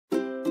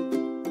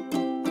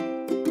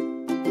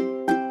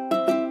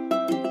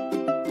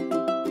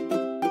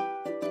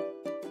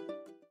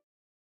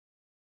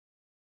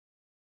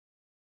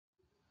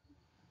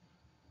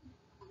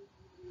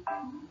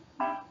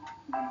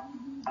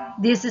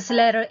This is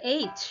letter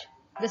H.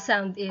 The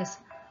sound is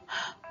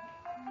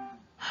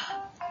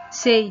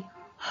say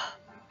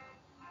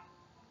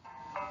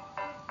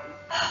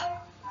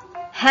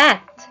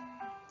hat,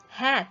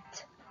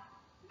 hat.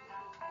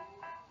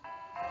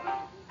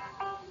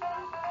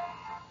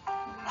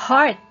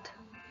 Heart,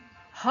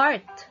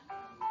 heart.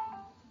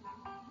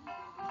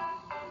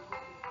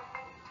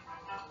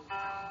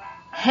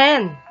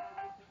 Hen,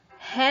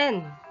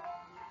 hen.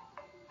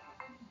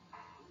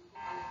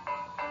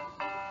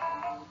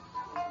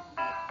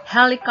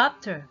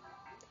 Helicopter,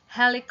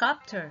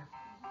 helicopter.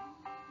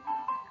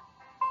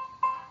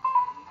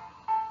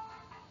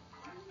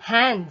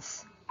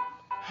 Hands,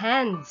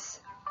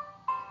 hands.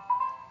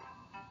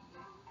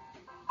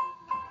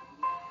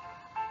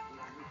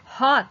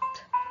 Hot,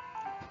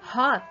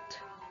 hot.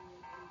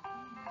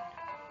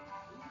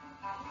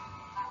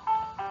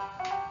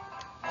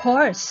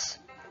 Horse,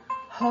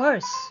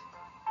 horse.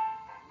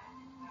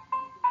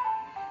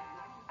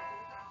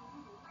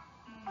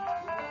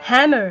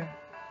 Hammer,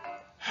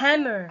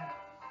 hammer.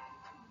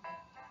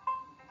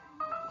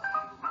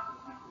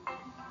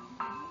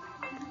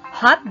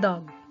 Hot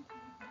dog,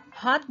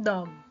 hot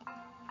dog.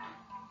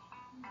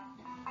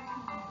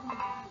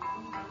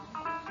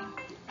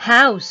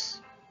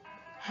 House,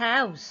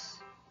 house.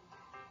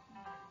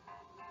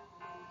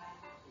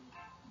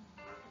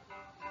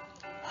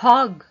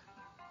 Hog,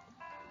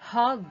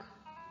 hog.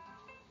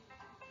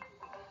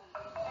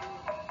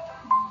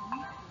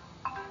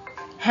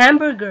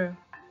 Hamburger,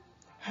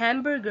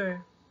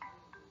 hamburger.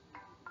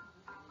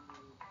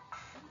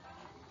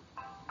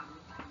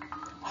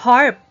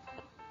 Harp,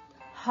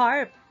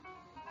 harp.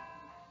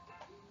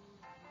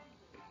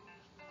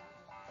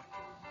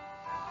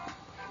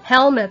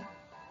 Helmet,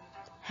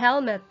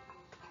 helmet.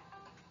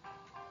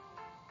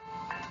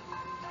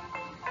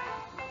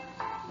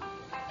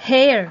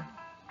 Hair,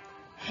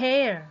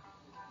 hair.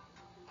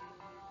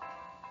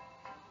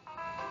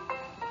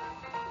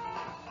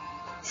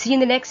 See you in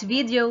the next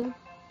video.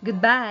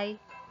 Goodbye.